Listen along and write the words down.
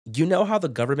You know how the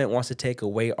government wants to take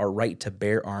away our right to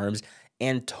bear arms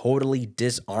and totally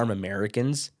disarm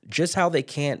Americans? Just how they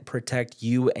can't protect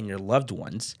you and your loved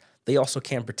ones, they also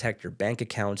can't protect your bank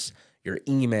accounts, your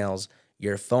emails,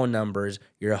 your phone numbers,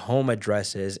 your home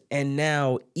addresses, and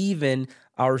now even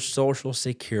our social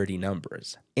security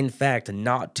numbers. In fact,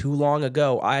 not too long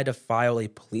ago, I had to file a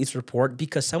police report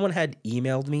because someone had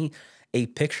emailed me a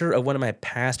picture of one of my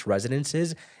past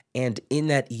residences. And in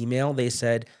that email, they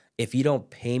said, if you don't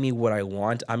pay me what I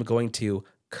want, I'm going to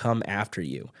come after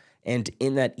you. And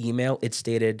in that email, it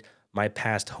stated my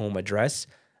past home address,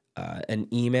 an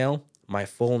email, my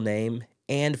full name,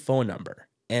 and phone number.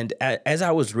 And as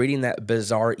I was reading that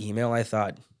bizarre email, I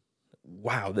thought,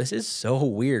 wow, this is so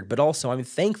weird. But also, I'm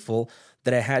thankful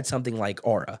that I had something like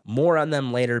Aura. More on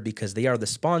them later because they are the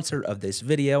sponsor of this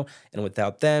video, and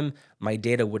without them, my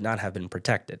data would not have been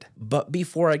protected. But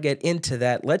before I get into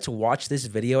that, let's watch this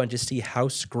video and just see how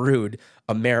screwed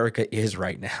America is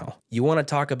right now. You want to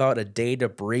talk about a data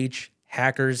breach,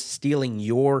 hackers stealing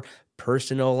your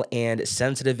personal and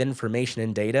sensitive information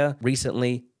and data?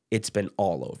 Recently, it's been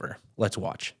all over. Let's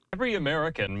watch. Every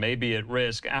American may be at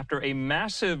risk after a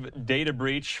massive data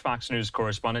breach. Fox News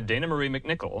correspondent Dana Marie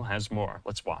McNichol has more.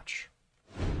 Let's watch.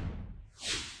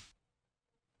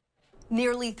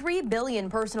 Nearly 3 billion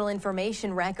personal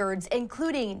information records,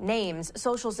 including names,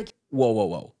 social security.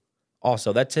 Whoa.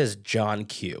 Also, that says John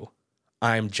Q.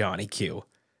 I'm Johnny Q.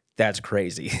 That's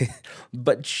crazy.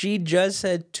 But she just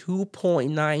said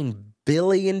 2.9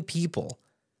 billion people.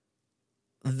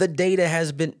 The data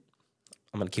has been...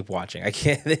 I'm going to keep watching. I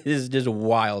can't. This is just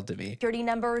wild to me. Security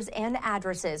numbers and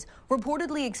addresses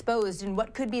reportedly exposed in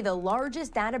what could be the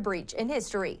largest data breach in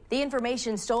history. The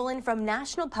information stolen from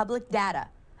National Public Data,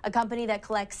 a company that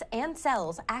collects and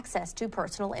sells access to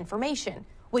personal information,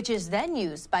 which is then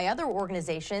used by other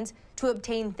organizations to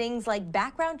obtain things like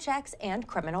background checks and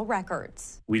criminal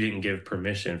records. We didn't give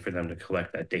permission for them to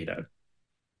collect that data.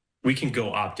 We can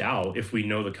go opt out if we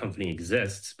know the company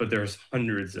exists, but there's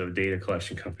hundreds of data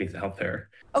collection companies out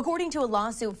there. According to a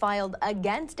lawsuit filed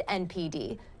against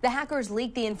NPD, the hackers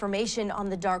leaked the information on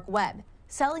the dark web,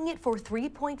 selling it for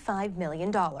 $3.5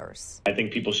 million. I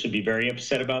think people should be very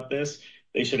upset about this.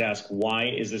 They should ask, why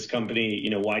is this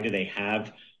company, why do they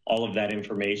have all of that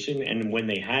information? And when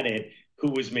they had it, who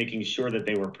was making sure that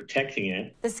they were protecting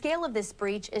it? The scale of this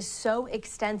breach is so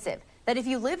extensive that if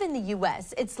you live in the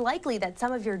U.S., it's likely that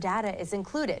some of your data is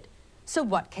included. So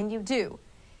what can you do?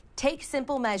 Take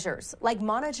simple measures like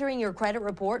monitoring your credit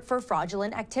report for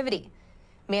fraudulent activity,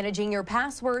 managing your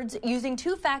passwords using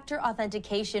two-factor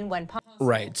authentication when possible.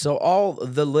 Right, so all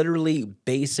the literally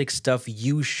basic stuff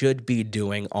you should be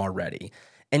doing already.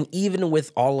 And even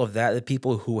with all of that, the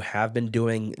people who have been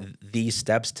doing these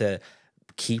steps to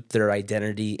keep their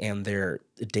identity and their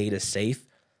data safe,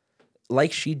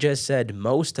 like she just said,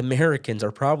 most Americans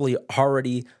are probably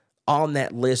already on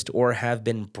that list or have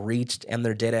been breached and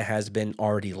their data has been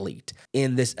already leaked.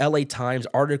 In this LA Times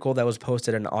article that was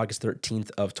posted on August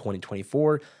 13th of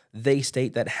 2024, they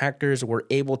state that hackers were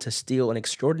able to steal an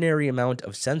extraordinary amount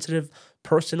of sensitive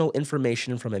personal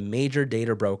information from a major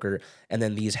data broker, and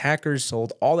then these hackers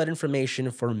sold all that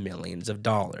information for millions of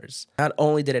dollars. Not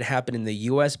only did it happen in the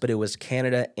US, but it was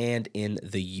Canada and in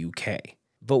the UK.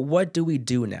 But what do we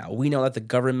do now? We know that the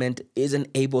government isn't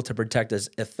able to protect us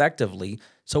effectively,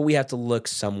 so we have to look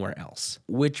somewhere else.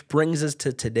 Which brings us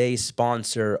to today's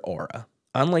sponsor, Aura.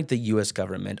 Unlike the US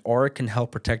government, Aura can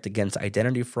help protect against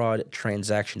identity fraud,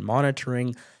 transaction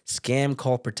monitoring, scam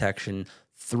call protection,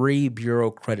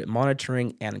 3-bureau credit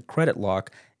monitoring and credit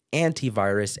lock,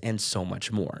 antivirus, and so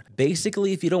much more.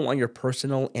 Basically, if you don't want your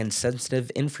personal and sensitive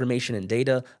information and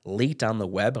data leaked on the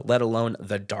web, let alone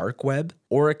the dark web,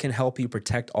 Aura can help you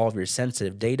protect all of your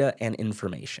sensitive data and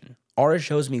information. Aura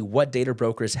shows me what data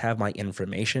brokers have my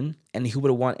information and who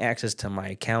would want access to my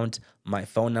account, my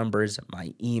phone numbers,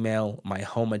 my email, my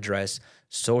home address,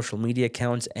 social media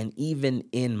accounts, and even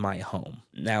in my home.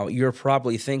 Now, you're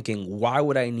probably thinking, why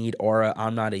would I need Aura?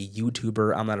 I'm not a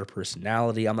YouTuber, I'm not a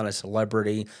personality, I'm not a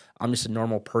celebrity, I'm just a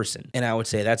normal person. And I would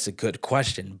say that's a good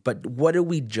question, but what did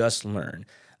we just learn?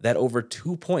 That over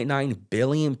 2.9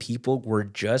 billion people were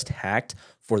just hacked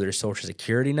for their social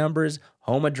security numbers,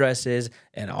 home addresses,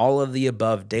 and all of the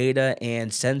above data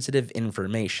and sensitive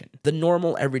information. The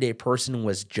normal everyday person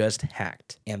was just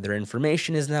hacked, and their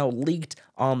information is now leaked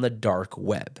on the dark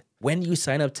web. When you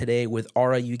sign up today with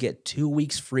Aura, you get 2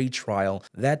 weeks free trial.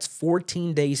 That's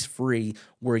 14 days free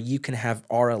where you can have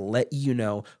Aura let you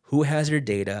know who has your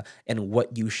data and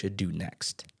what you should do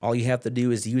next. All you have to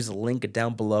do is use the link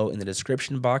down below in the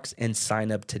description box and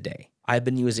sign up today. I've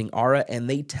been using Aura, and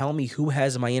they tell me who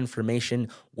has my information,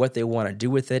 what they want to do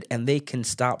with it, and they can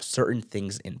stop certain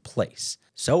things in place.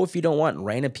 So if you don't want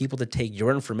random people to take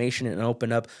your information and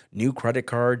open up new credit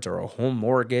cards or a home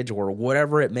mortgage or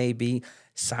whatever it may be,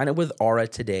 sign up with Aura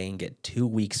today and get 2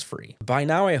 weeks free. By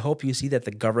now, I hope you see that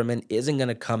the government isn't going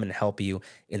to come and help you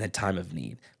in a time of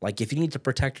need. Like if you need to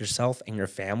protect yourself and your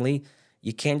family,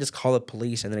 you can't just call the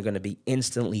police and they're going to be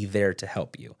instantly there to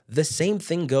help you. The same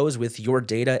thing goes with your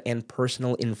data and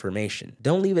personal information.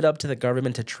 Don't leave it up to the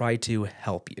government to try to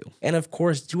help you. And of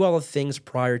course, do all the things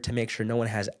prior to make sure no one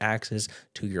has access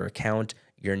to your account,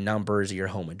 your numbers, your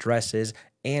home addresses,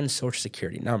 and social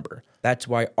security number. That's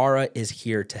why Aura is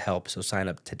here to help, so sign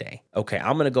up today. Okay,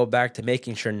 I'm going to go back to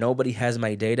making sure nobody has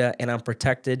my data and I'm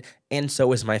protected, and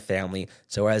so is my family.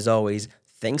 So as always,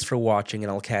 thanks for watching,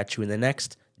 and I'll catch you in the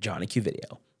next Johnny Q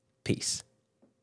video. Peace.